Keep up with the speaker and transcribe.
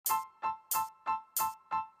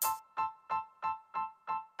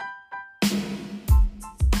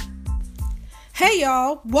Hey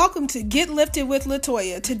y'all, welcome to Get Lifted with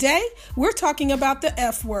Latoya. Today, we're talking about the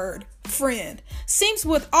F word, friend. Seems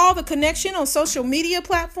with all the connection on social media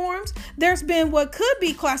platforms, there's been what could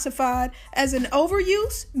be classified as an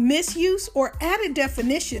overuse, misuse, or added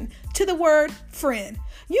definition to the word friend.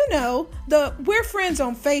 You know, the we're friends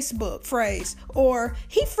on Facebook phrase, or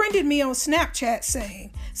he friended me on Snapchat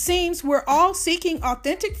saying. Seems we're all seeking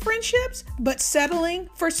authentic friendships, but settling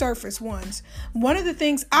for surface ones. One of the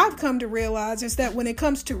things I've come to realize is that when it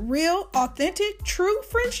comes to real, authentic, true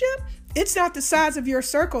friendship, it's not the size of your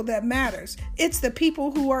circle that matters. It's the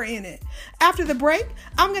people who are in it. After the break,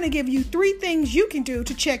 I'm going to give you 3 things you can do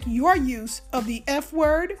to check your use of the F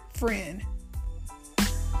word, friend.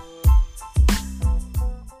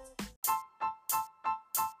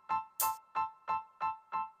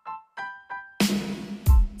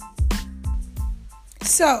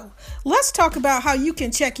 So, let's talk about how you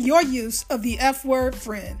can check your use of the F word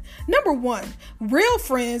friend. Number 1, real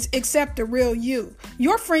friends accept the real you.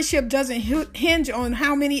 Your friendship doesn't hinge on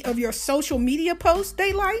how many of your social media posts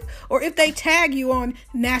they like or if they tag you on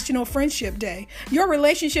National Friendship Day. Your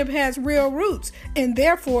relationship has real roots and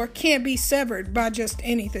therefore can't be severed by just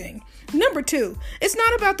anything. Number 2, it's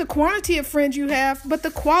not about the quantity of friends you have, but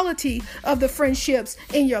the quality of the friendships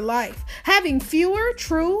in your life. Having fewer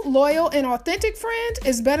true, loyal, and authentic friends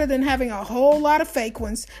is better than having a whole lot of fake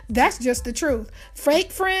ones. That's just the truth.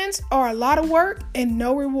 Fake friends are a lot of work and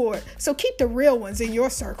no reward, so keep the real ones in your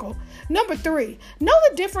circle. Number 3, know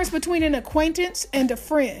the difference between an acquaintance and a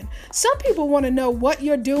friend. Some people want to know what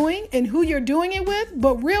you're doing and who you're doing it with,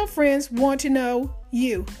 but real friends want to know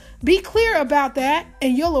you. Be clear about that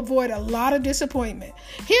and you'll avoid a lot of disappointment.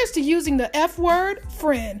 Here's to using the F word,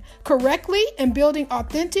 friend, correctly and building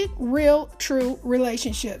authentic, real, true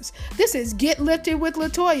relationships. This is Get Lifted with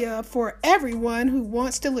Latoya for everyone who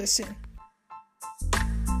wants to listen.